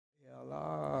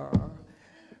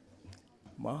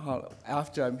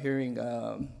After I'm hearing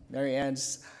Mary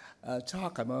Ann's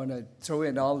talk, I'm going to throw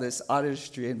in all this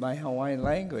artistry in my Hawaiian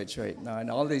language right now,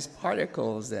 and all these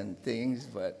particles and things.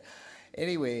 But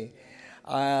anyway,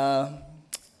 I'm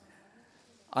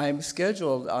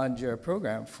scheduled on your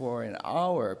program for an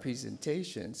hour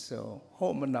presentation, so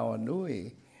Ho'omanaua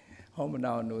nui.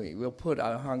 Ho'omanaua nui. We'll put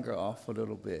our hunger off a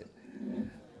little bit.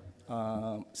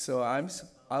 So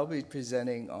I'll be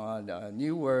presenting on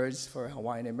new words for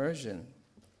Hawaiian immersion.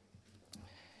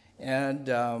 And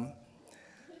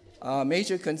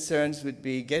major concerns would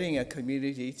be getting a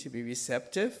community to be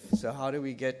receptive. So how do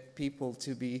we get people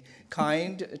to be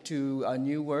kind to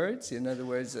new words? In other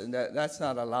words, that's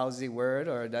not a lousy word,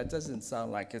 or that doesn't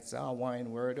sound like it's a Hawaiian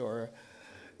word, or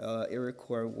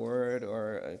Iroquois word,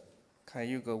 or a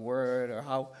Cayuga word, or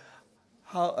how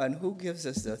and who gives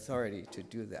us the authority to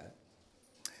do that?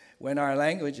 When our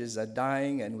languages are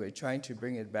dying and we're trying to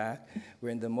bring it back, we're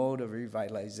in the mode of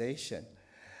revitalization.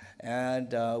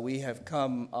 And we have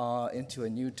come into a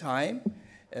new time,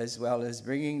 as well as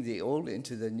bringing the old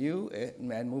into the new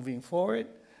and moving forward.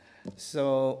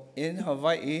 So in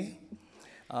Hawaii,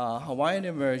 Hawaiian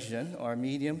immersion, or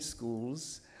medium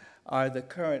schools, are the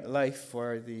current life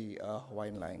for the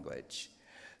Hawaiian language.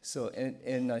 So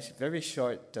in a very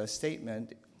short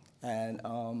statement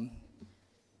and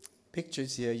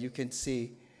pictures here, you can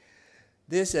see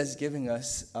this as giving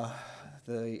us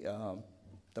the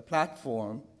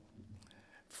platform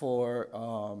for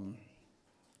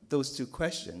those two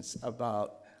questions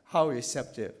about how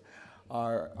receptive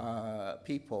are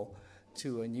people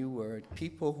to a new word,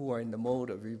 people who are in the mode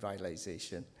of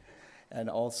revitalization, and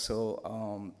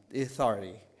also the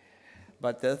authority.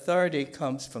 But the authority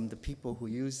comes from the people who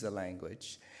use the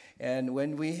language. And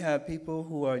when we have people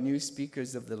who are new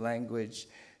speakers of the language,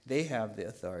 they have the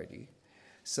authority.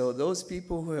 So those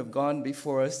people who have gone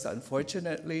before us,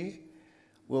 unfortunately,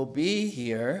 will be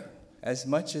here as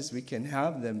much as we can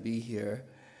have them be here,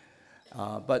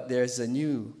 but there are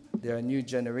new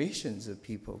generations of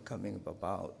people coming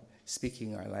about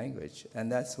speaking our language,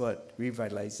 and that's what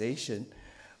revitalization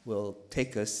will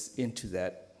take us into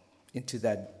that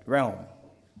realm,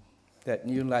 that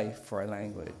new life for our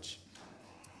language.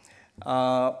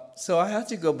 So I have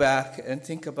to go back and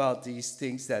think about these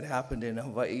things that happened in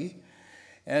Hawaii,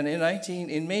 and on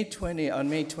May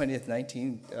 20th,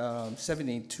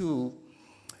 1972.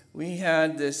 We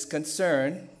had this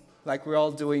concern, like we're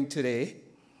all doing today,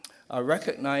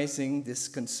 recognizing this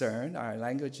concern. Our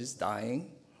language is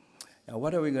dying. Now,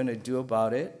 what are we going to do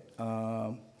about it?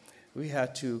 We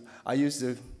had to, I use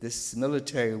this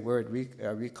military word,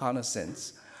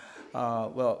 reconnaissance.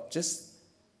 Well, just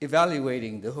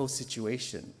evaluating the whole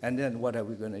situation, and then what are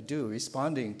we going to do,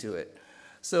 responding to it.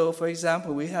 So, for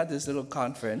example, we had this little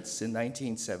conference in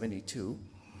 1972,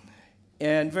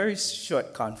 and very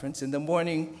short conference. In the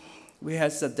morning, we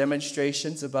had some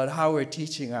demonstrations about how we're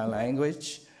teaching our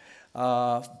language,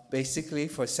 basically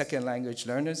for second language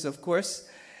learners, of course,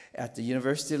 at the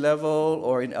university level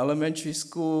or in elementary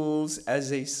schools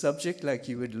as a subject like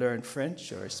you would learn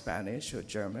French or Spanish or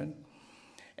German.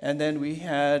 And then we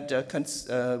had,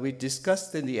 we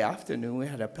discussed in the afternoon, we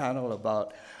had a panel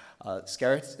about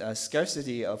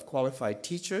scarcity of qualified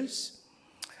teachers.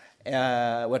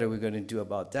 What are we going to do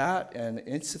about that? And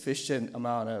insufficient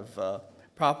amount of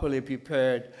properly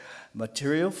prepared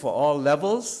material for all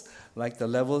levels, like the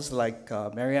levels like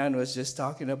Mary Ann was just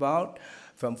talking about,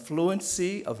 from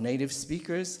fluency of native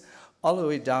speakers all the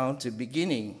way down to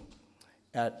beginning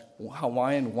at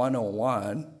Hawaiian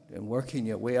 101 and working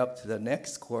your way up to the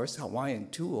next course,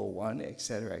 Hawaiian 201, et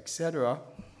cetera, et cetera.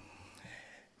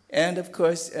 And of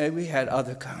course, we had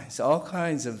other kinds, all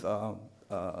kinds of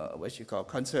what you call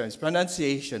concerns,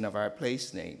 pronunciation of our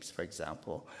place names, for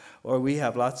example, or we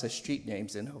have lots of street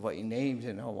names in Hawaii, names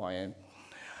in Hawaiian,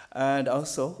 and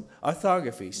also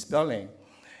orthography, spelling,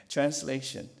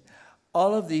 translation,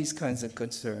 all of these kinds of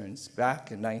concerns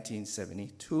back in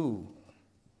 1972.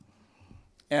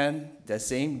 And the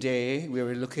same day, we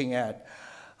were looking at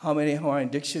how many Hawaiian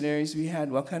dictionaries we had,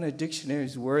 what kind of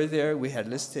dictionaries were there. We had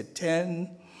listed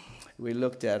 10. We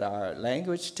looked at our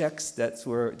language texts that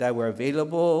were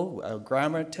available, our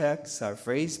grammar texts, our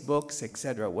phrase books,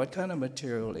 etc. What kind of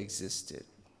material existed?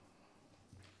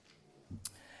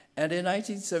 And in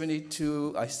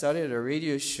 1972, I started a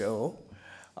radio show.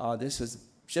 This was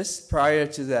just prior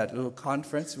to that little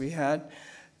conference we had.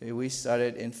 We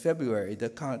started in February. The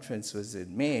conference was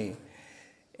in May.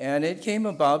 And it came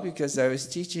about because I was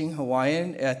teaching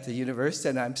Hawaiian at the university,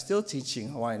 and I'm still teaching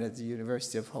Hawaiian at the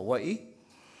University of Hawaii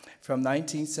from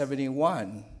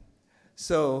 1971.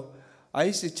 So I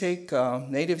used to take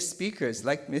native speakers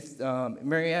like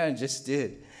Mary Ann just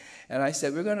did, And I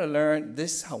said, we're going to learn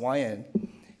this Hawaiian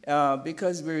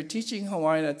because we were teaching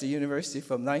Hawaiian at the university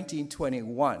from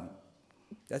 1921.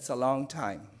 That's a long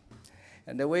time.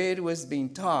 And the way it was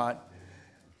being taught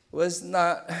was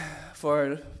not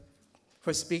for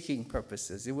speaking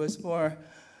purposes. It was more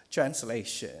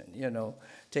translation, you know,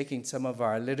 taking some of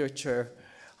our literature,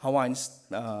 Hawaiian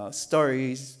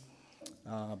stories,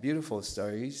 beautiful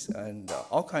stories, and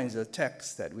all kinds of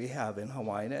texts that we have in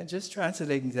Hawaiian, and just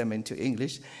translating them into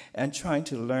English and trying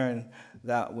to learn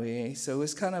that way. So it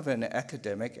was kind of an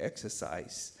academic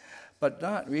exercise, but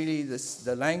not really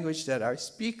the language that our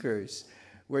speakers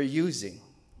were using.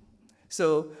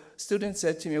 So students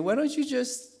said to me, why don't you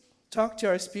just talk to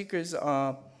our speakers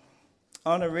on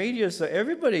a radio so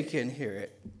everybody can hear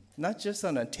it, not just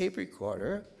on a tape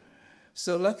recorder.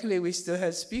 So luckily we still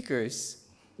had speakers,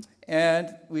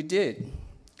 and we did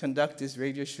conduct this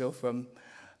radio show from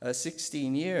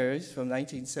 16 years, from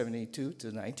 1972 to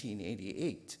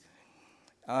 1988.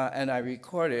 And I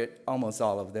recorded almost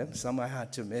all of them. Some I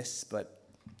had to miss, but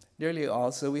nearly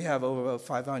all. So we have over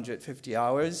 550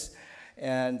 hours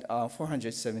and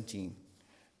 417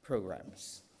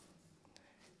 programs.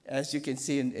 As you can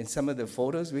see in some of the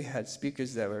photos, we had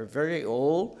speakers that were very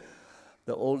old.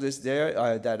 The oldest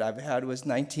there that I've had was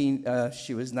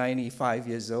she was 95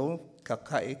 years old,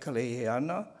 Kakai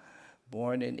Kaleheana,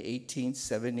 born in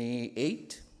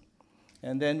 1878.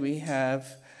 And then we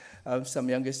have some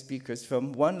younger speakers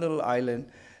from one little island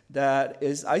that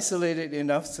is isolated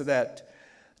enough so that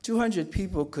 200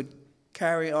 people could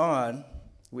carry on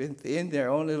within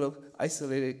their own little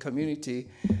isolated community,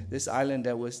 this island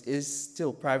that is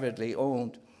still privately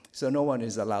owned, so no one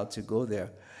is allowed to go there.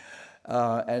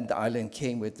 And the island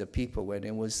came with the people when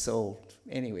it was sold.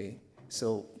 Anyway,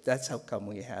 so that's how come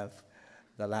we have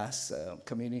the last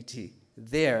community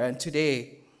there. And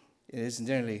today, it is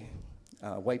nearly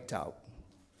wiped out.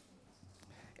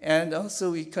 And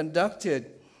also we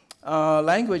conducted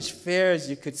language fairs,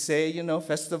 you could say, you know,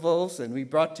 festivals, and we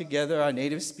brought together our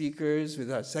native speakers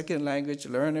with our second language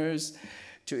learners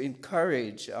to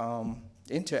encourage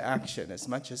interaction as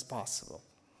much as possible.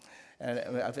 And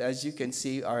as you can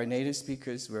see, our native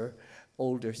speakers were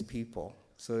older people.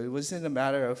 So it wasn't a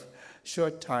matter of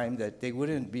short time that they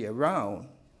wouldn't be around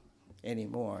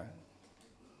anymore.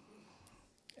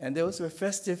 And those were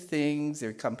festive things,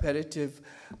 they're competitive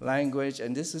language,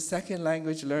 and this was second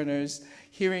language learners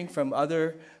hearing from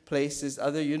other places,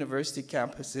 other university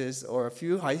campuses, or a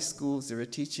few high schools that were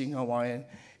teaching Hawaiian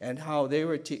and how they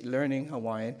were learning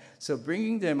Hawaiian. So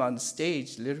bringing them on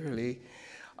stage, literally,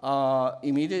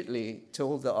 immediately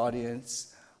told the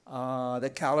audience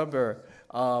the caliber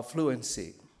of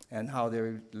fluency and how they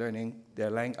were learning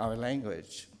our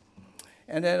language.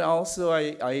 And then also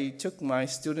I took my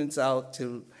students out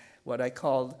to what I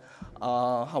called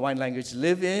Hawaiian language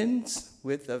live-ins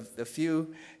with a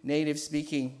few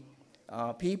native-speaking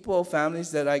people,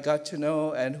 families that I got to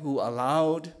know and who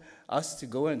allowed us to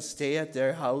go and stay at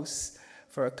their house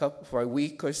for a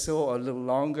week or so, or a little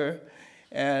longer.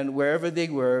 And wherever they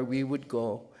were, we would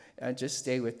go and just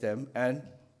stay with them and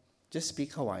just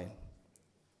speak Hawaiian.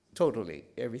 Totally,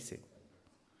 everything.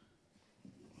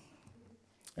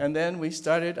 And then we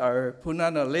started our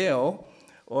Punana Leo,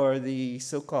 or the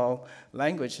so-called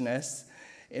language nest,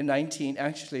 in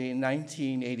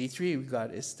 1983 we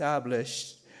got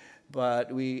established, but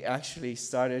we actually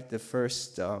started the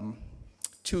first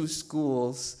 2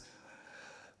 schools.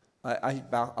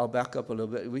 I'll back up a little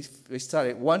bit. We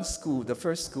started one school, the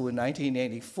first school, in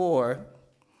 1984,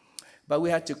 but we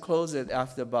had to close it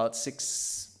after about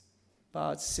six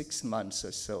months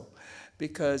or so,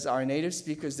 because our native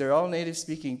speakers, they're all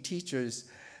native-speaking teachers,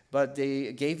 but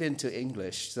they gave in to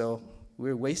English. So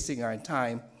we're wasting our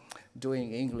time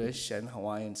doing English and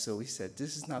Hawaiian, so we said,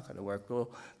 this is not going to work. We'll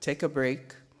take a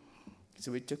break.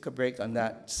 So we took a break on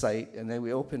that site, and then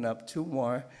we opened up 2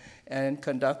 more and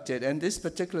conducted. And these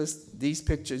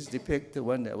pictures depict the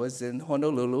one that was in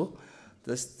Honolulu,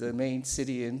 the main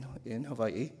city in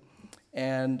Hawaii.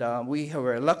 And we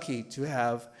were lucky to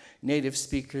have native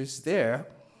speakers there.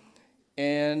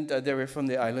 And they were from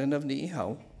the island of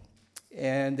Niihau.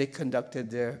 And they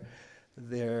conducted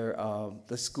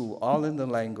the school all in the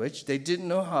language. They didn't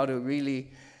know how to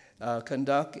really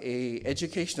conduct an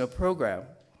educational program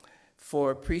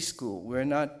for preschool. We're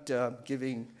not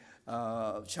giving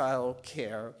child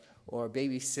care or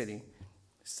babysitting.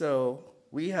 So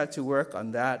we had to work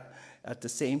on that at the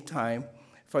same time.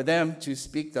 For them to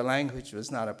speak the language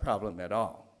was not a problem at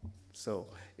all. So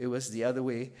it was the other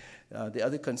way, the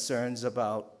other concerns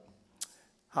about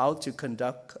how to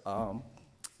conduct a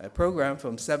program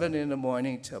from 7 in the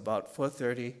morning to about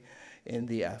 4:30 in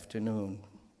the afternoon,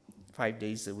 5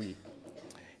 days a week.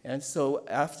 And so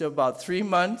after about 3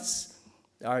 months,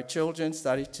 our children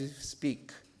started to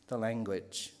speak the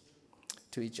language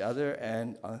to each other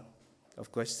and,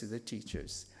 of course, to the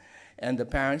teachers. And the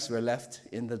parents were left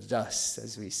in the dust,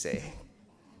 as we say.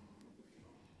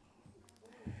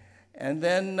 And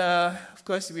then, of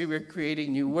course, we were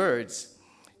creating new words.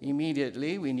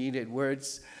 Immediately, we needed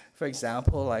words, for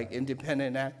example, like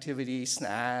independent activity,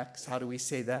 snacks. How do we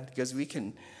say that? Because we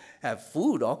can have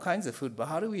food, all kinds of food, but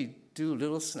how do we do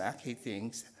little snacky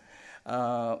things?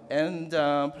 And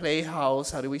playhouse,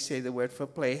 how do we say the word for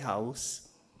playhouse?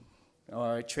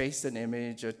 Or trace an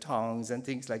image, or tongues, and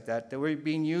things like that that were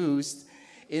being used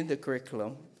in the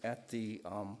curriculum at the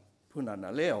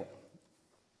Punana Leo.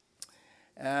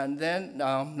 And then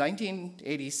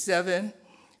 1987,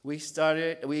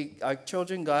 our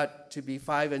children got to be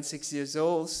 5 and 6 years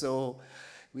old, so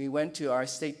we went to our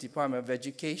State Department of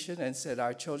Education and said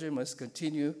our children must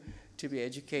continue to be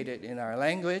educated in our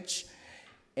language,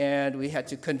 and we had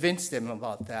to convince them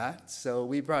about that. So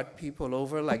we brought people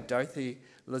over like Dorothy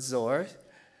Lazor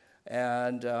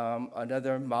and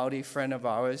another Maori friend of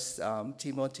ours,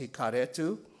 Timothy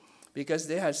Karetu, because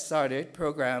they had started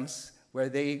programs where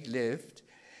they lived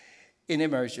in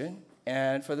immersion.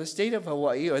 And for the state of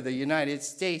Hawaii or the United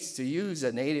States to use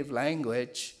a native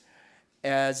language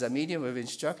as a medium of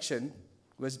instruction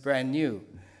was brand new.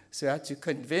 So I had to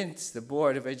convince the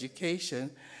Board of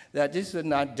Education that this would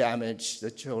not damage the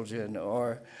children,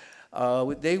 or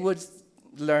they would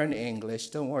learn English,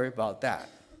 don't worry about that.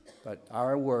 But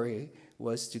our worry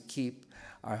was to keep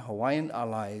our Hawaiian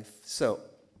alive. So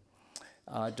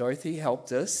Dorothy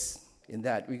helped us in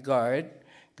that regard,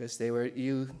 because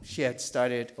she had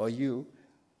started, or you,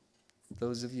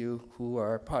 those of you who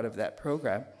are part of that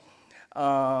program,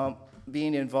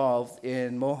 being involved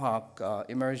in Mohawk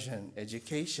immersion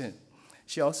education.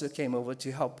 She also came over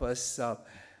to help us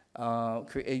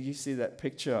create, you see that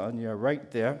picture on your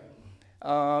right there,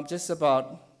 just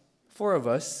about 4 of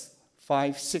us,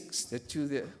 5, 6, the 2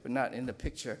 that were not in the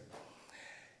picture,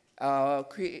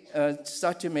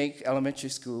 start to make elementary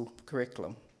school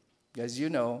curriculum. As you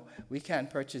know, we can't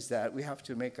purchase that. We have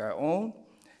to make our own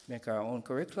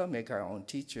curriculum, make our own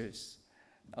teachers.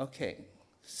 Okay,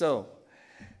 so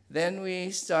then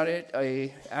we started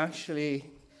actually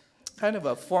kind of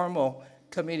a formal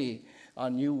committee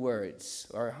on new words,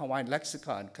 or Hawaiian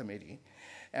lexicon committee.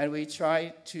 And we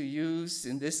tried to use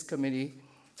in this committee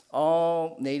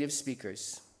all native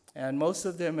speakers. And most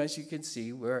of them, as you can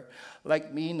see, were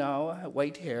like me now,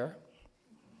 white hair.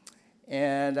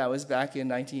 And I was back in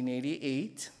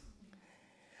 1988.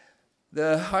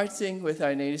 The hard thing with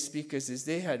our native speakers is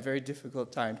they had very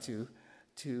difficult time to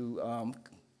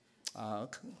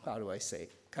how do I say,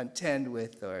 contend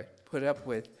with or put up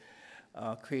with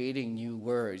creating new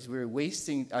words. We were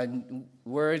wasting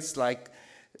words like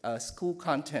school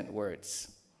content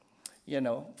words,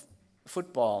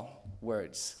 football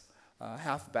words,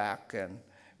 halfback and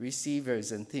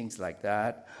receivers and things like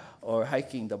that, or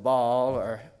hiking the ball,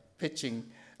 or pitching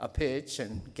a pitch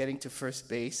and getting to first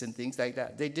base and things like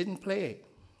that. They didn't play.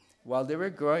 While they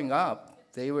were growing up,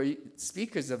 they were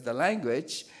speakers of the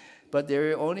language, but they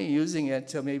were only using it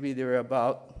till maybe they were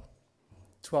about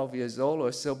 12 years old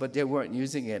or so, but they weren't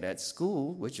using it at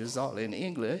school, which was all in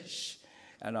English,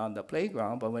 and on the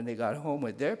playground. But when they got home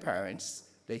with their parents,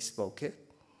 they spoke it.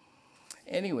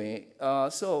 Anyway,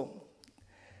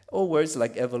 words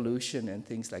like evolution and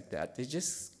things like that, they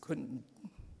just couldn't.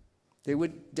 They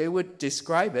would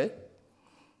describe it,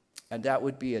 and that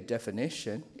would be a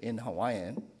definition in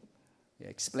Hawaiian.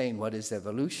 Explain what is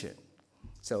evolution.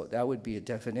 So that would be a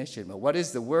definition. But what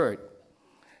is the word?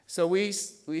 So we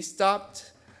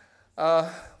stopped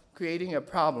creating a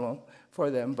problem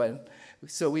for them.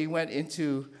 So we went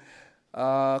into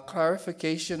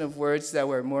clarification of words that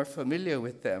were more familiar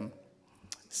with them,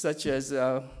 such as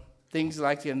things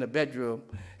like in the bedroom,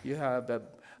 you have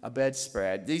a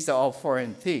bedspread. These are all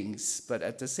foreign things, but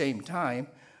at the same time,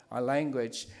 our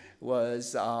language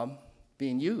was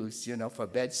being used, for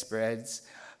bedspreads,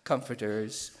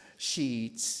 comforters,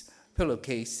 sheets,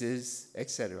 pillowcases,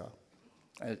 etc.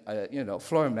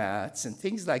 Floor mats and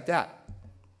things like that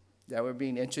were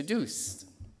being introduced.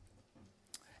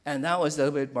 And that was a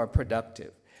little bit more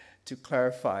productive to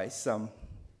clarify some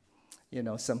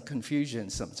confusion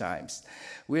sometimes.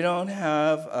 We don't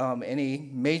have any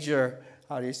major,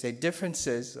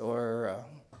 differences or,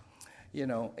 in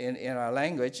our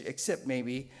language, except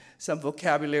maybe some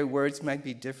vocabulary words might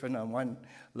be different on one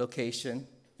location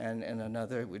and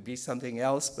another would be something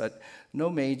else, but no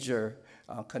major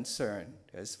concern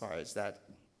as far as that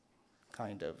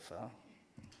kind of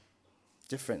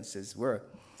differences were.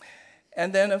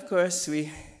 And then, of course,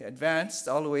 we advanced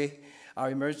all the way.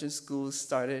 Our immersion schools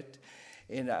started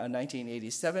in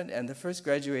 1987, and the first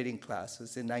graduating class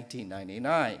was in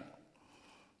 1999.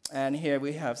 And here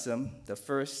we have the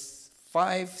first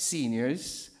 5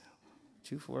 seniors.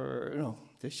 2, 4, no,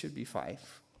 there should be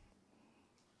 5.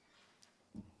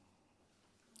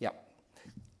 Yeah.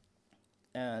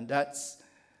 And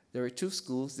there are 2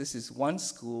 schools. This is one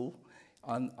school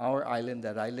on our island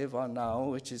that I live on now,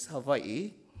 which is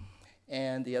Hawaii.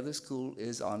 And the other school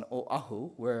is on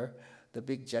Oahu, where the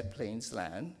big jet planes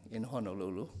land in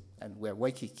Honolulu, and where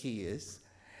Waikiki is.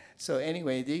 So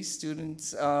anyway, these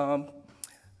students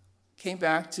came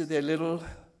back to their little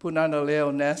punana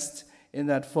leo nest in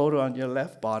that photo on your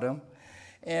left bottom,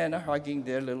 and are hugging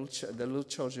the little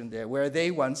children there, where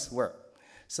they once were.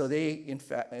 So they, in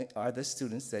fact, are the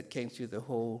students that came through the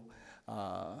whole,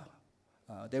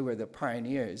 they were the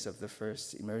pioneers of the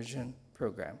first immersion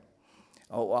program.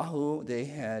 Oahu, they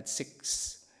had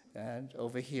 6, and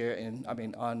over here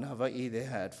on Hawaii, they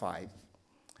had 5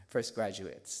 first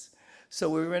graduates. So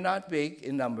we were not big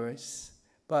in numbers,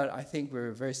 but I think we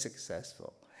were very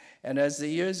successful. And as the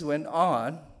years went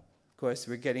on, of course,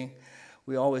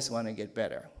 we always want to get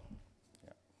better.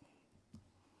 Yeah.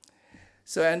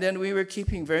 So, and then we were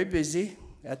keeping very busy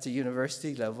at the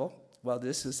university level while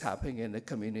this was happening in the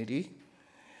community.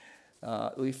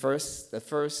 The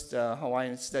first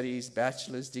Hawaiian Studies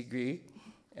bachelor's degree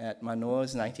at Manoa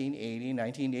was 1980.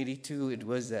 1982, it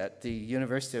was at the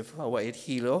University of Hawaii at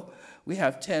Hilo. We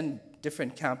have 10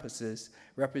 different campuses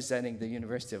representing the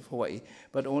University of Hawaii,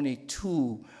 but only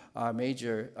 2 are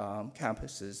major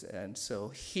campuses. And so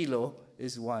Hilo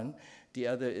is one, the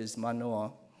other is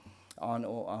Manoa on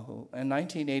Oahu. In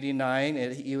 1989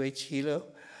 at UH Hilo,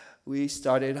 we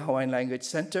started Hawaiian Language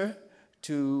Center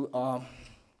to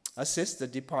assist the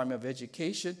Department of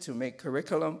Education to make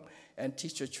curriculum and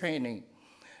teacher training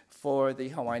for the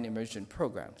Hawaiian immersion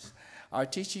programs. Our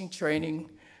teaching training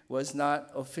was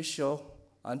not official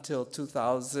until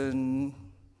 2000,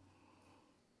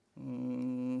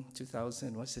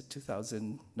 was it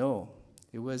 2000? No,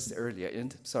 it was earlier,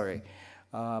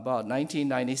 about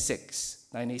 1996,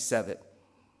 97.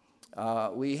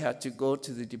 We had to go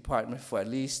to the department for at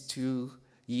least 2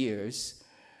 years.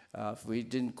 We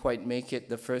didn't quite make it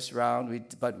the first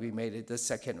round, but we made it the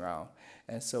second round.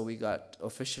 And so we got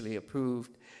officially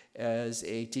approved as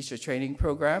a teacher training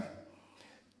program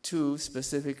to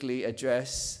specifically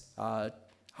address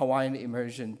Hawaiian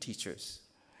immersion teachers.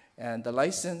 And the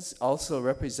license also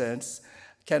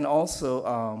can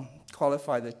also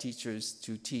qualify the teachers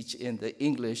to teach in the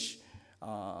English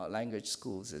language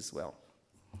schools as well.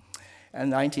 In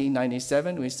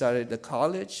 1997, we started the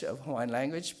College of Hawaiian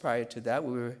Language. Prior to that,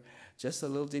 we were just a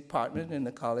little department in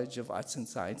the College of Arts and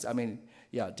Science.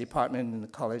 Department in the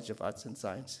College of Arts and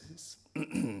Sciences.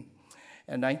 In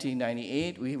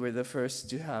 1998, we were the first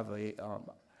to have a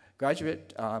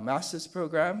graduate master's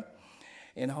program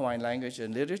in Hawaiian language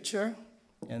and literature.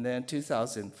 And then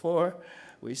 2004,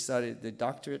 we started the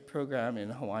doctorate program in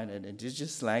Hawaiian and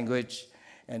indigenous language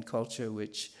and culture,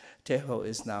 which Teho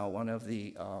is now one of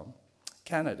the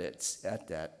candidates at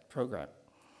that program.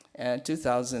 And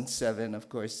 2007, of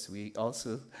course, we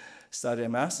also started a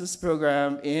master's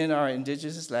program in our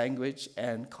indigenous language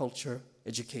and culture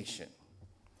education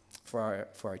for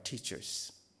our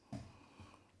teachers.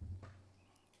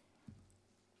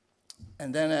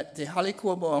 And then at the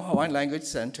Halikuomo Hawaiian Language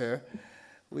Center,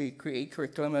 we create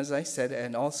curriculum, as I said,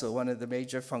 and also one of the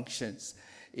major functions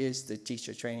is the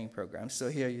teacher training program. So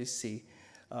here you see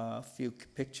a few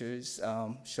pictures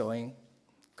showing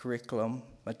curriculum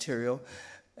material,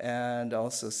 and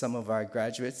also some of our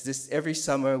graduates. Every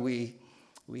summer we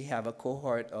have a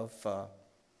cohort of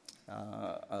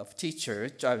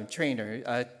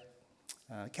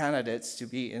candidates to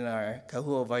be in our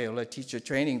Kahua Viola teacher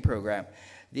training program.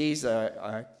 These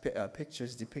are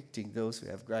pictures depicting those who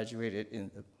have graduated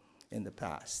in the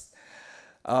past.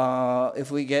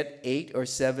 If we get 8 or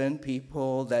 7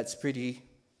 people, that's pretty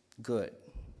good.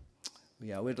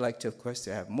 Yeah, we'd like to, of course,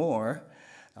 to have more.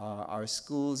 Our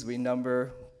schools, we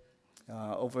number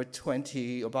about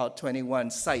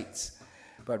 21 sites,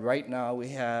 but right now we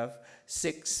have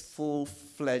 6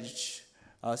 full-fledged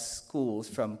schools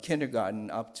from kindergarten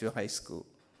up to high school.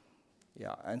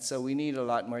 Yeah, and so we need a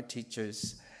lot more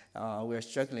teachers. We're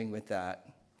struggling with that.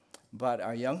 But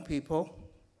our young people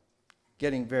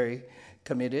getting very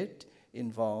committed,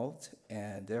 involved,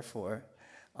 and therefore,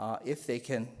 if they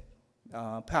can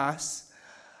pass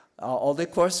all the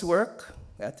coursework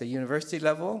at the university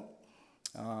level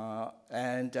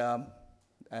and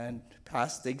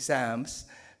pass the exams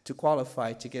to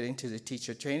qualify to get into the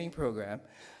teacher training program,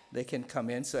 they can come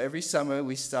in. So every summer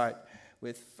we start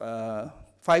with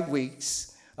 5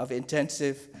 weeks of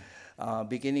intensive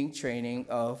beginning training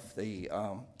of the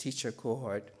teacher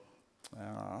cohort.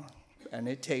 And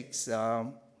it takes,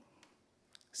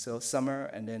 so summer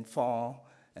and then fall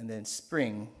and then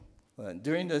spring.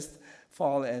 During the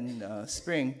fall and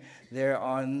spring, they're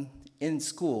in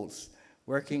schools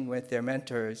working with their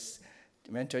mentor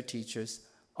teachers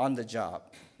on the job.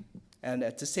 And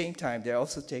at the same time, they're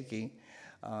also taking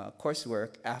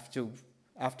coursework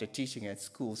after teaching at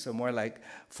school, so more like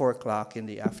 4 o'clock in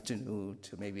the afternoon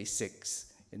to maybe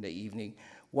 6 in the evening,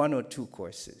 1 or 2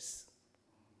 courses.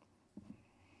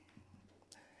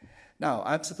 Now,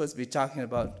 I'm supposed to be talking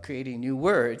about creating new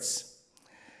words.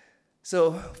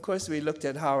 So, of course, we looked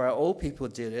at how our old people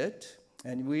did it,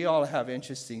 and we all have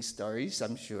interesting stories,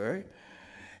 I'm sure.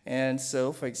 And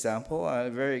so, for example,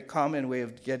 a very common way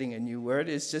of getting a new word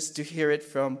is just to hear it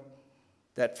from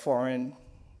that foreign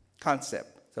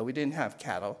concept. So we didn't have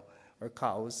cattle or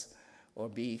cows or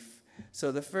beef.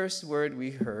 So the first word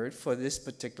we heard for this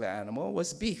particular animal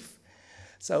was beef.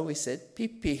 So we said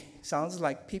pipi. Sounds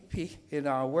like pipi in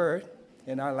our word,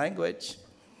 in our language.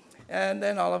 And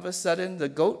then all of a sudden the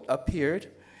goat appeared,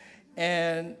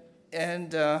 and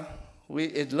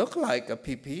it looked like a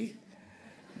pipi,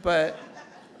 but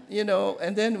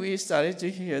and then we started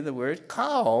to hear the word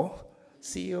cow,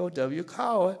 C-O-W,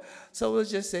 cow. So we'll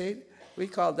just say, we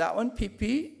call that one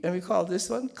pipi, and we call this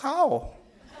one cow.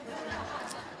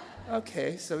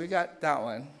 Okay, so we got that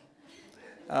one.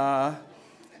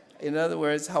 In other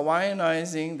words,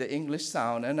 Hawaiianizing the English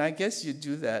sound, and I guess you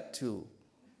do that too.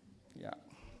 Yeah.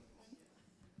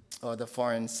 Or the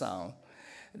foreign sound.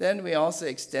 Then we also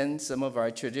extend some of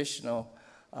our traditional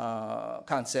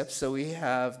concepts. So we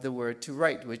have the word to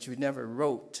write, which we never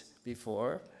wrote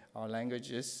before. Our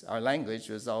language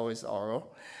was always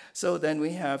oral. So then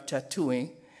we have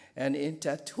tattooing, and in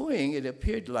tattooing, it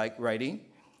appeared like writing,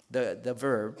 the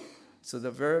verb. So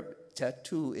the verb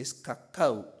tattoo is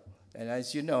kakau. And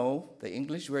as you know, the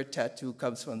English word tattoo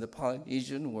comes from the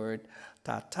Polynesian word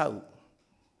tatau,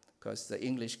 because the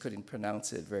English couldn't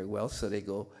pronounce it very well, so they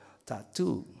go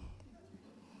tattoo.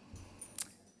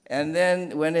 And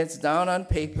then when it's down on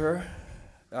paper,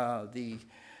 the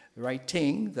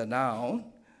writing, the noun,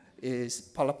 is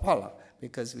palapala,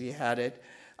 because we had it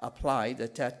apply the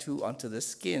tattoo onto the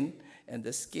skin, and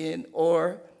the skin,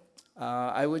 or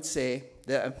I would say,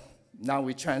 that now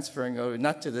we're transferring over,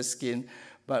 not to the skin,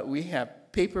 but we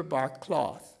have paper bark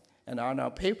cloth. And on our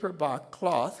paper bark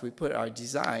cloth, we put our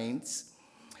designs,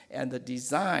 and the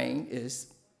design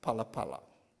is palapala.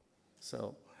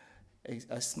 So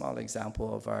a small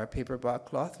example of our paper bark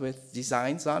cloth with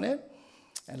designs on it.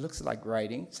 It looks like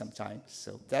writing sometimes.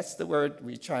 So that's the word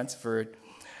we transferred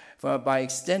by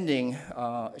extending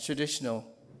traditional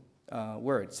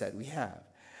words that we have.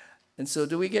 And so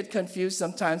do we get confused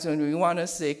sometimes when we want to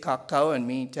say kakao and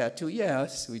mean tattoo?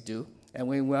 Yes, we do. And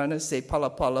we want to say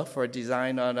palapala for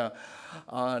design on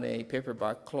a paper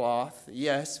bark cloth?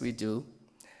 Yes, we do.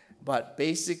 But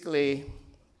basically,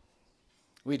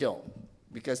 we don't,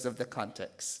 because of the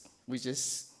context. We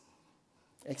just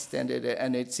extended it,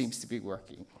 and it seems to be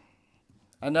working.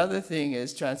 Another thing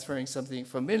is transferring something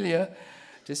familiar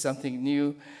to something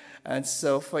new. And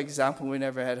so, for example, we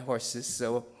never had horses,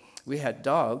 so we had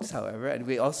dogs, however, and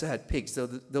we also had pigs. So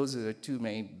those are the two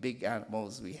main big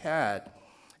animals we had.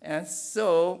 And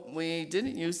so we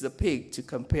didn't use the pig to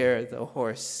compare the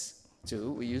horse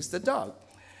to. We used the dog.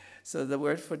 So the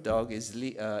word for dog is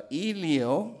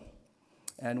elio.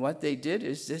 And what they did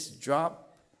is just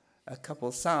drop a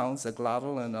couple sounds, a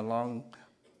glottal and a long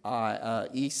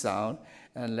E sound,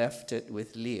 and left it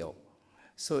with Leo.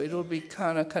 So it'll be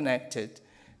kind of connected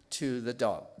to the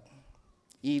dog,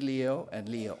 Elio and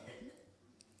Leo.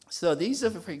 So these are,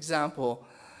 for example,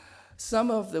 some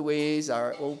of the ways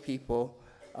our old people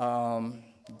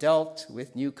dealt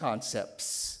with new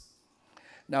concepts.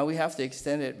 Now we have to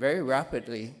extend it very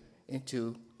rapidly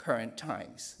into current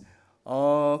times.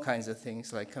 All kinds of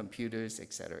things like computers,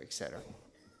 et cetera, et cetera.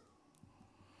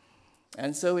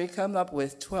 And so we come up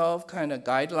with 12 kind of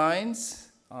guidelines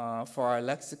for our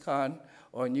lexicon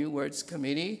or new words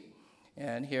committee.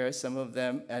 And here are some of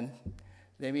them. And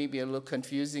they may be a little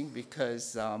confusing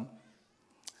because some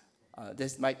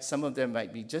of them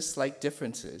might be just slight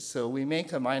differences. So we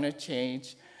make a minor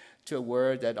change to a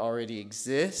word that already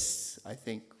exists. I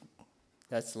think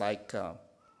that's like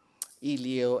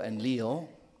Elio and Leo,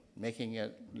 making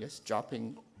it, just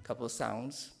dropping a couple of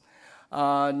sounds.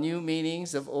 New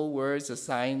meanings of old words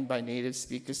assigned by native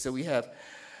speakers. So we have,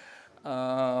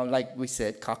 like we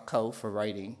said, kakao for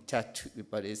writing, tattoo,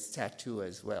 but it's tattoo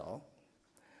as well.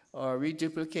 or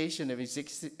reduplication of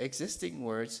existing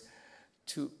words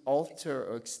to alter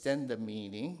or extend the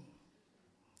meaning.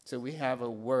 So we have a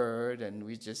word and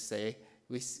we just say,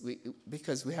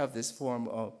 because we have this form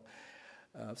of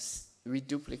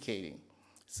reduplicating.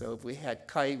 So if we had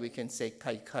kai, we can say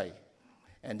kai kai.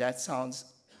 And that sounds,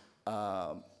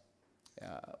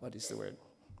 what is the word?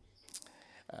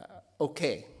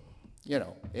 Okay. You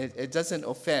know, it doesn't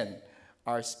offend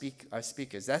our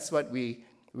speakers. That's what we're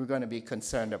going to be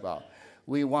concerned about.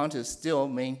 We want to still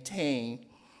maintain,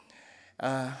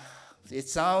 it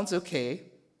sounds okay,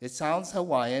 it sounds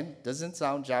Hawaiian, doesn't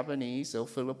sound Japanese or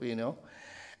Filipino,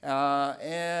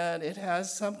 and it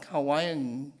has some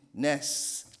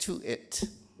Hawaiian-ness to it.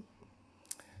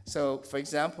 So, for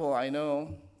example, I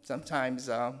know sometimes,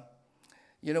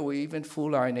 you know, we even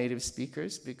fool our native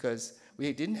speakers because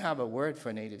we didn't have a word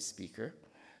for native speaker,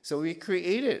 so we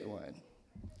created one.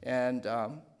 And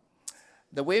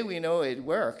the way we know it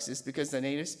works is because the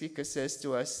native speaker says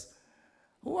to us,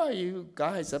 who are you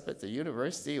guys up at the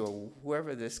university or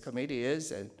whoever this committee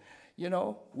is? And, you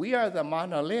know, we are the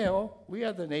Manaleo, we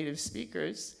are the native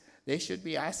speakers. They should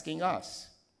be asking us.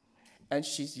 And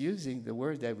she's using the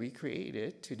word that we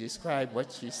created to describe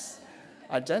what she's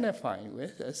identifying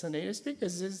with as a native speaker.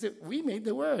 We made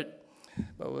the word.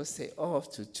 But we'll say, oh,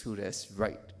 Tutu, that's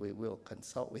right. We will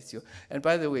consult with you. And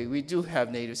by the way, we do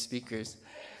have native speakers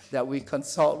that we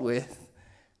consult with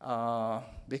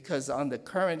because on the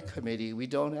current committee, we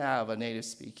don't have a native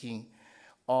speaking,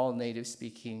 all native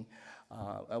speaking.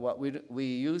 We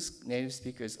use native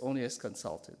speakers only as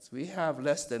consultants. We have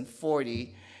less than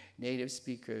 40 native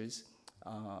speakers,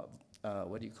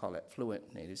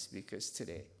 fluent native speakers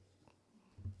today,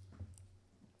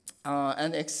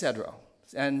 and etc.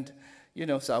 And you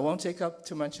know, so I won't take up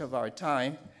too much of our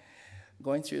time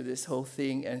going through this whole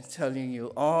thing and telling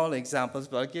you all examples,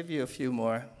 but I'll give you a few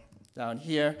more down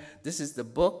here. This is the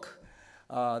book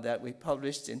that we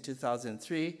published in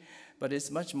 2003, but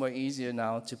it's much more easier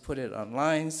now to put it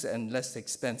online and less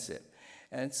expensive.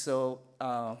 And so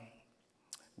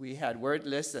we had word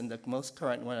lists, and the most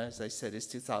current one, as I said, is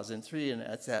 2003, and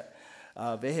that's at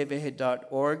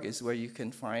vehevehe.org is where you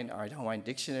can find our Hawaiian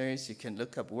dictionaries. You can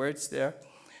look up words there.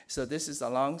 So this is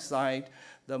alongside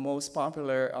the most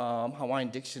popular Hawaiian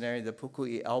dictionary, the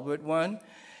Pukui Albert one.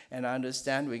 And I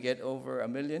understand we get over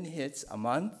 1 million hits a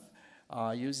month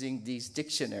using these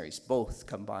dictionaries, both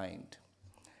combined.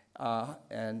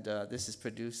 This is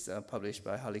published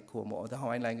by Halikuomo, the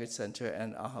Hawaiian Language Center,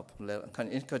 and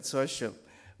in consortium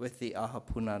with the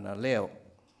Ahapunana Leo.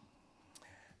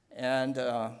 And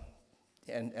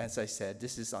as I said,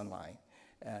 this is online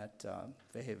at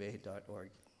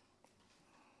vehevehe.org.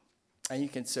 And you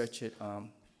can search it,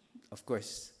 of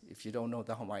course, if you don't know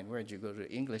the Hawaiian word, you go to the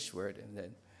English word, and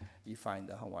then you find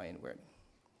the Hawaiian word.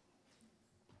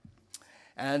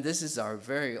 And this is our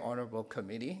very honorable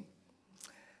committee.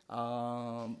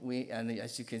 And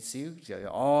as you can see, they're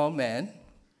all men,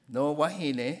 no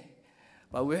wahine,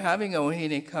 but we're having a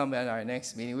wahine come at our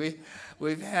next meeting.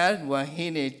 We've had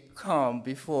wahine come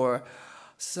before.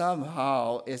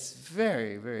 Somehow, it's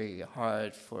very, very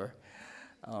hard for,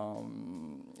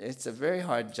 it's a very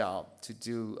hard job to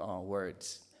do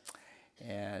words.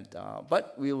 And,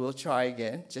 but we will try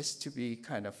again, just to be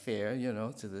kind of fair, you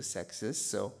know, to the sexes.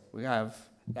 So we have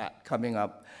that coming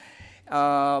up.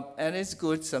 And it's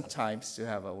good sometimes to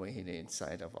have a wahine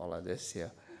inside of all of this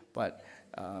here. But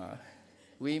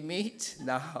we meet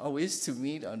now. We used to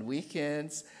meet on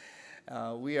weekends.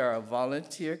 We are a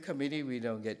volunteer committee. We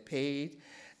don't get paid.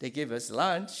 They give us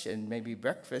lunch and maybe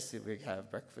breakfast if we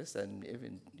have breakfast, and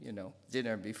even, you know,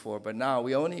 dinner before. But now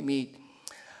we only meet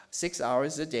 6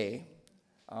 hours a day,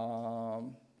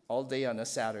 all day on a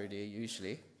Saturday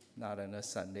usually, not on a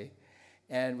Sunday.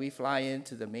 And we fly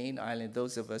into the main island,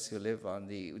 those of us who live on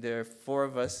there are 4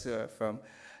 of us who are from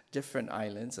different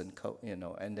islands, and you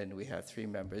know, and then we have 3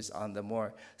 members on the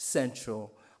more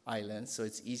central island, so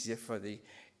it's easier for the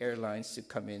airlines to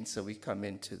come in, so we come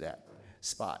into that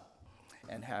spot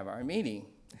and have our meeting.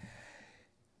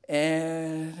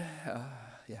 And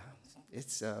yeah,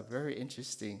 it's a very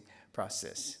interesting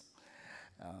process.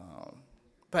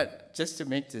 But just to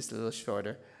make this a little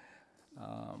shorter,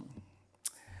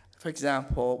 for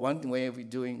example, one way of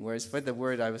doing words, for the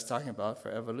word I was talking about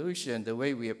for evolution, the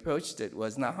way we approached it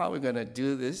was, now how are we going to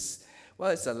do this?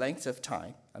 Well, it's a length of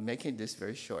time. I'm making this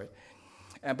very short.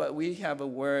 But we have a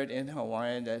word in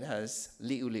Hawaiian that has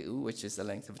li'u, which is the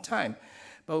length of time.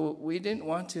 But we didn't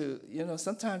want to, you know,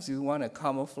 sometimes we want to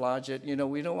camouflage it. You know,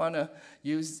 we don't want to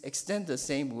extend the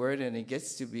same word, and it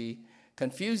gets to be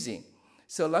confusing.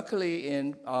 So luckily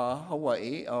in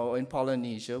Hawaii or in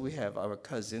Polynesia, we have our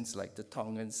cousins like the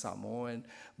Tongan, Samoan,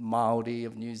 Maori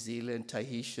of New Zealand,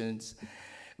 Tahitians.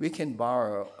 We can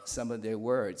borrow some of their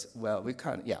words. Well, we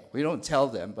don't tell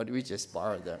them, but we just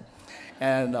borrow them.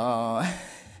 And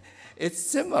it's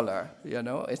similar,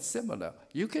 it's similar.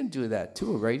 You can do that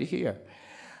too, right here.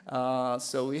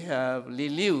 So we have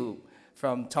liliu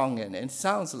from Tongan, and it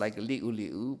sounds like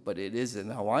liu, but it is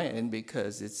in Hawaiian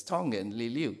because it's Tongan,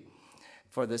 liliu,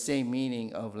 for the same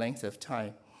meaning of length of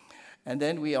time. And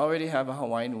then we already have a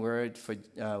Hawaiian word for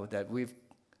that we've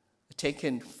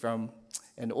taken from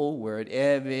an old word.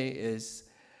 Ewe is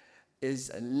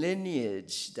a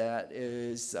lineage that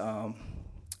is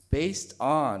based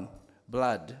on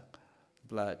blood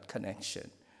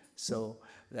connection. So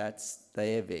that's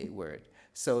the Ewe word.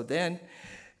 So then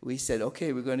we said,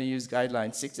 okay, we're going to use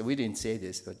guideline 6. We didn't say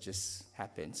this, but it just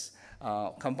happens.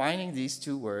 Combining these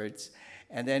two words,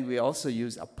 and then we also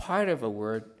use a part of a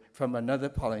word from another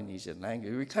Polynesian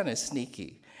language. We're kind of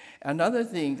sneaky. Another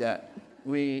thing that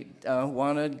we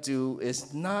want to do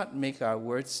is not make our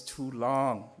words too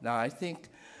long. Now, I think,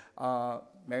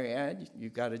 Mary Ann, you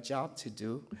got a job to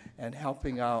do and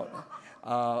helping out,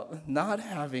 not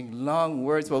having long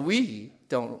words. Well, we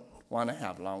don't want to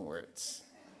have long words.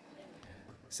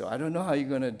 So I don't know how you're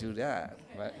going to do that.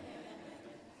 But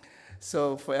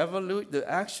so for the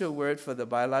actual word for the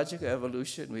biological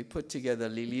evolution, we put together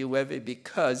liliuewe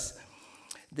because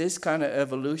this kind of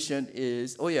evolution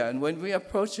is, and when we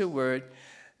approach a word,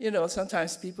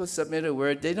 sometimes people submit a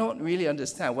word, they don't really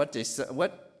understand what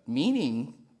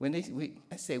meaning,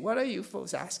 I say, what are you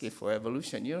folks asking for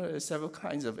evolution? There's several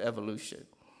kinds of evolution.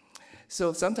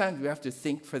 So sometimes we have to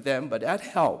think for them, but that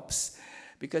helps.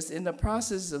 Because in the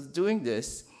process of doing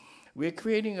this, we're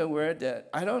creating a word that,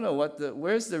 I don't know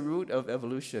where's the root of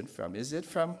evolution from? Is it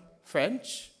from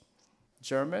French?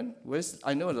 German?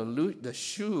 I know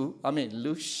Lucian,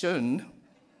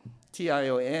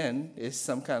 Tion, is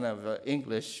some kind of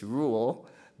English rule.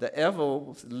 The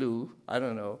evolu, I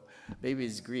don't know, maybe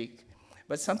it's Greek.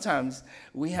 But sometimes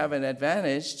we have an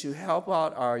advantage to help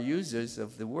out our users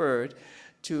of the word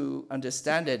to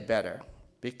understand it better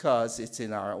because it's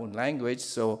in our own language.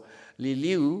 So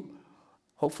liliu,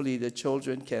 hopefully the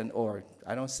children can, or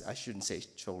I shouldn't say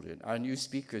children, our new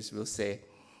speakers will say,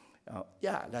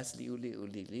 that's liu,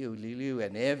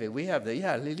 and ewe. We have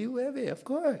liliu, ewe, of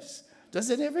course.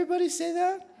 Doesn't everybody say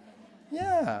that?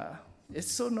 Yeah,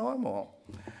 it's so normal.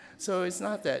 So it's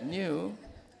not that new.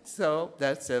 So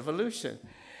that's evolution.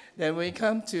 Then we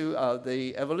come to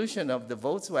the evolution of the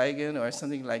Volkswagen or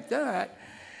something like that,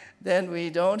 then we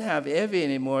don't have ewe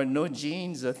anymore, no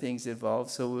genes or things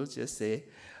involved, so we'll just say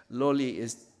loli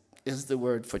is the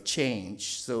word for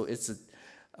change. So it's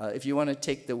if you want to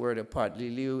take the word apart,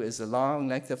 liliu is a long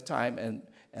length of time,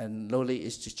 and loli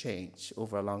is to change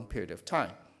over a long period of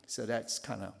time. So that's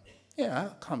kind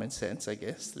of, common sense, I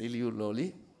guess, liliu,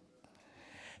 loli.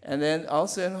 And then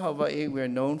also in Hawaii, we're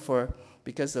known for,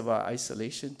 because of our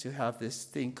isolation, to have this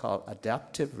thing called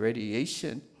adaptive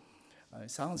radiation. It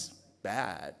sounds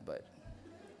bad, but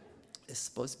it's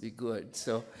supposed to be good.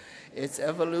 So it's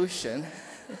evolution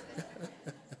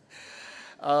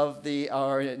of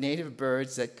our native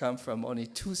birds that come from only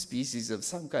 2 species of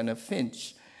some kind of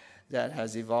finch that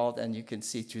has evolved, and you can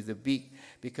see through the beak,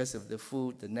 because of the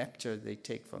food, the nectar they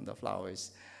take from the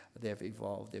flowers, they've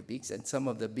evolved their beaks, and some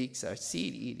of the beaks are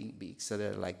seed-eating beaks, so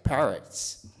they're like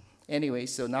parrots. Anyway,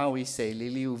 so now we say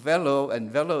liliu velo,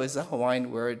 and velo is a Hawaiian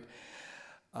word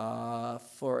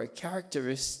for a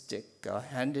characteristic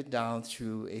handed down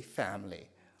through a family.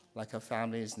 Like a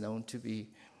family is known to be,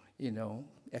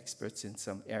 experts in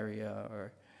some area,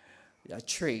 or a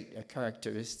trait, a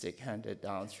characteristic handed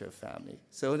down through a family.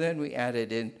 So then we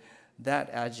added in that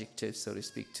adjective, so to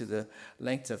speak, to the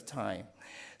length of time.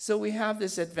 So we have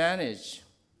this advantage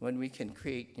when we can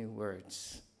create new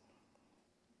words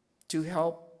to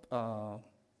help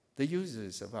the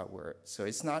users of our word. So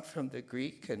it's not from the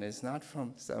Greek, and it's not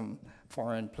from some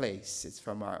foreign place. It's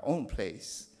from our own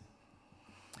place.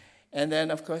 And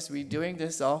then, of course, we're doing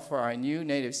this all for our new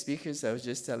native speakers. I was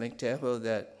just telling Teho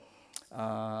that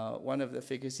one of the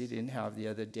figures he didn't have the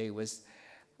other day was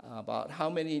about how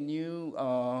many new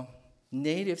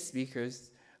native speakers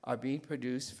are being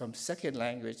produced from second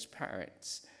language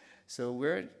parents. So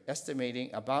we're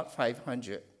estimating about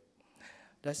 500.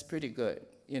 That's pretty good,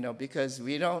 because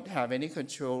we don't have any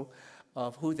control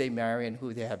of who they marry and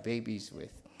who they have babies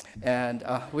with. And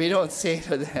we don't say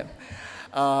to them,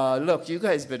 look, you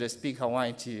guys better speak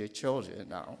Hawaiian to your children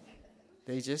now.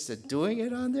 They just are doing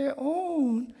it on their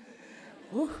own.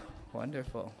 Whew,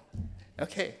 wonderful.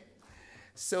 Okay,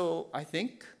 so I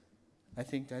think I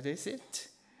think that is it.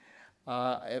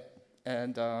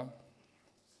 And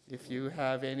if you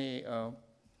have any,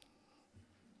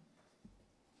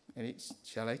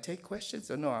 shall I take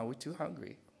questions? Or no, are we too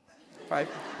hungry? 5.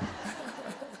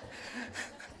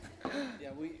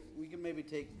 Yeah, we can maybe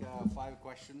take 5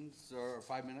 questions or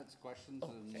 5 minutes questions,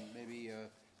 and maybe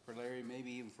for Larry,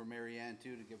 maybe even for Mary Ann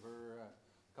too, to give her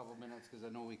a couple minutes, because I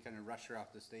know we kind of rush her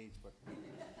off the stage. But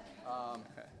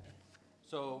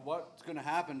so what's going to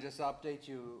happen? Just to update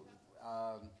you,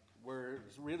 we're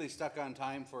really stuck on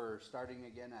time for starting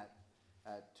again at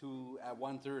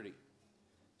 1:30.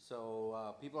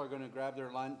 So people are going to grab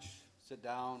their lunch, sit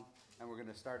down, and we're going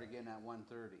to start again at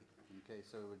 1:30. Okay,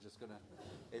 so we're just gonna,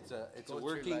 it's a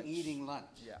working, eating lunch.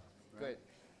 Yeah, right? good.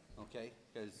 Okay,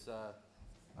 because,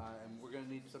 and we're gonna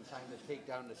need some time to take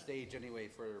down the stage anyway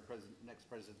for our next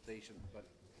presentation, but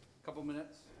a couple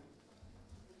minutes.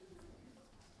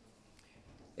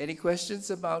 Any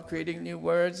questions about creating new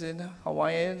words in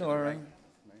Hawaiian or, Right.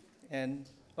 and,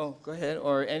 oh, go ahead,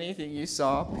 or anything you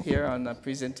saw here on the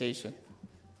presentation?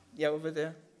 Yeah, over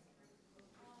there. I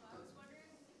was wondering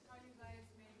how you guys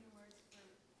made new words for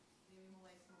maybe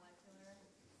like molecular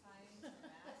science or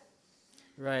math.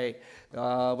 Right.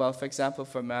 Well, for example,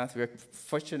 for math, we're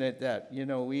fortunate that,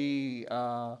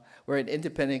 we're an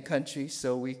independent country,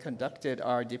 so we conducted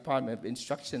our Department of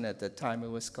Instruction at the time. It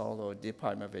was called our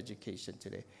Department of Education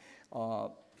today,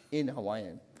 in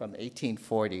Hawaiian from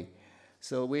 1840.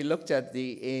 So we looked at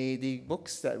the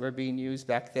books that were being used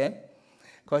back then.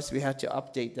 Of course, we had to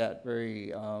update that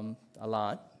a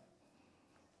lot.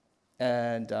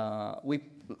 And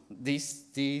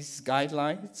these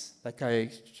guidelines, like I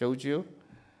showed you,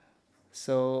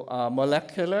 so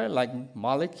molecular, like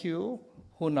molecule,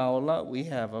 hunaola, we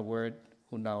have a word,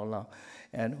 hunaola,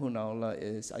 and hunaola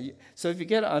is, so if you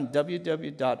get on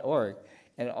www.org,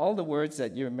 and all the words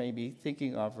that you may be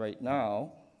thinking of right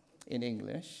now in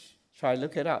English, try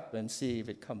look it up and see if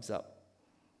it comes up.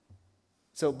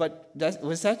 So, but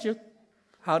was that your,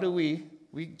 how do we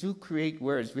do create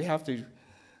words. We have to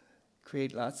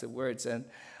create lots of words. And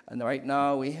right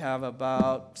now we have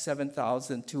about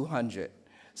 7,200.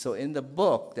 So in the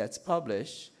book that's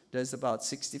published, there's about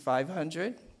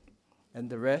 6,500, and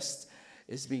the rest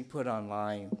is being put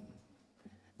online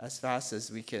as fast as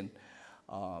we can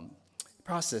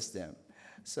process them.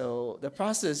 So the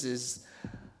process is,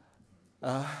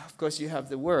 of course, you have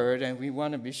the word, and we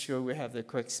want to be sure we have the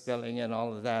correct spelling and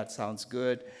all of that sounds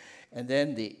good. And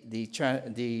then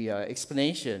the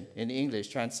explanation in English,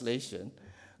 translation,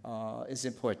 is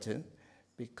important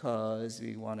because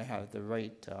we want to have the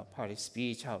right part of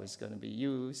speech, how it's going to be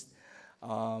used.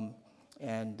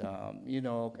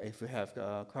 If we have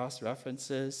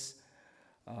cross-references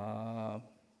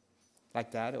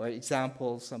like that, or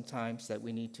examples sometimes that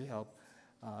we need to help.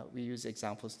 We use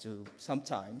examples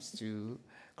sometimes to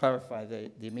clarify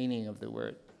the meaning of the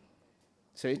word.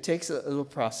 So it takes a little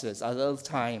process, a little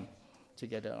time to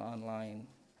get it online.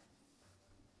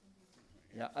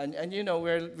 Yeah, and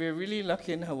we're really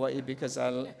lucky in Hawaii because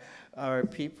our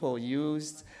people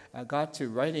got to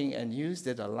writing and used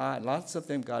it a lot. Lots of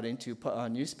them got into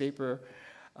newspaper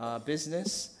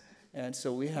business, and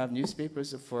so we have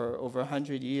newspapers for over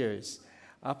 100 years,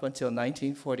 up until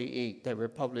 1948, that were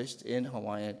published in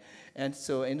Hawaiian. And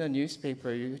so in a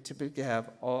newspaper, you typically have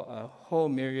a whole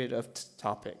myriad of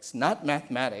topics, not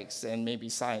mathematics and maybe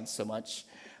science so much,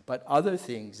 but other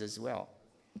things as well.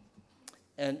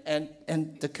 And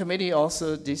the committee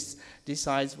also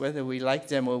decides whether we like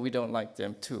them or we don't like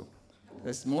them too.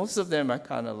 Because most of them are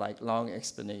kind of like long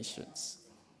explanations.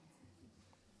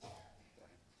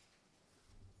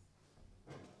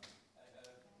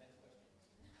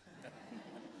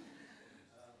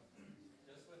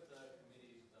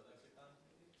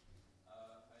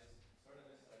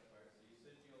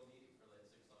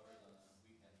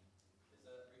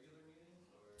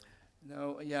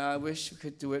 No, yeah, I wish we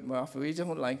could do it more often. We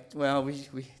don't like,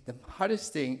 the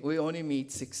hardest thing, we only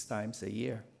meet 6 times a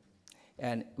year.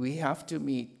 And we have to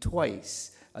meet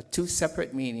twice, 2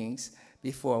 separate meetings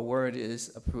before a word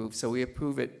is approved. So we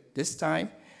approve it this time,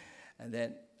 and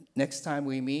then next time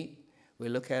we meet, we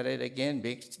look at it again,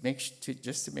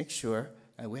 just to make sure,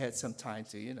 and we had some time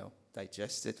to,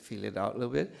 digest it, feel it out a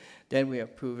little bit. Then we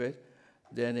approve it,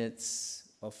 then it's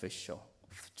official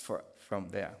from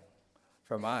there.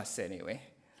 From us, anyway.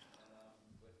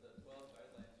 And with the 12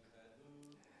 guidelines you had,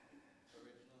 who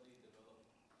originally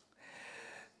developed?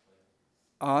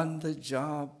 On the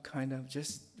job, kind of,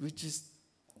 we just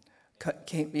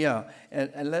came, yeah.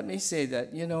 And let me say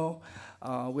that,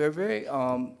 we're very,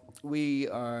 we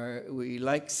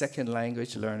like second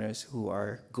language learners who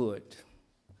are good.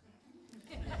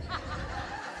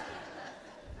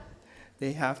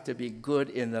 They have to be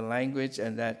good in the language,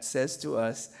 and that says to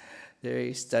us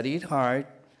they studied hard,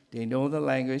 they know the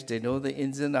language, they know the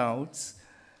ins and outs,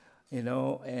 you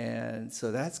know, and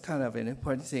so that's kind of an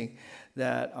important thing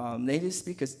that native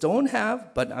speakers don't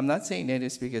have, but I'm not saying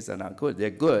native speakers are not good. They're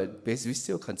good because we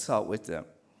still consult with them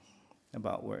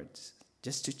about words,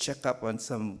 just to check up on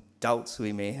some doubts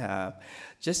we may have,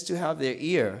 just to have their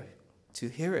ear to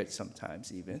hear it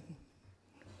sometimes even.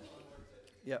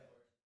 Yep.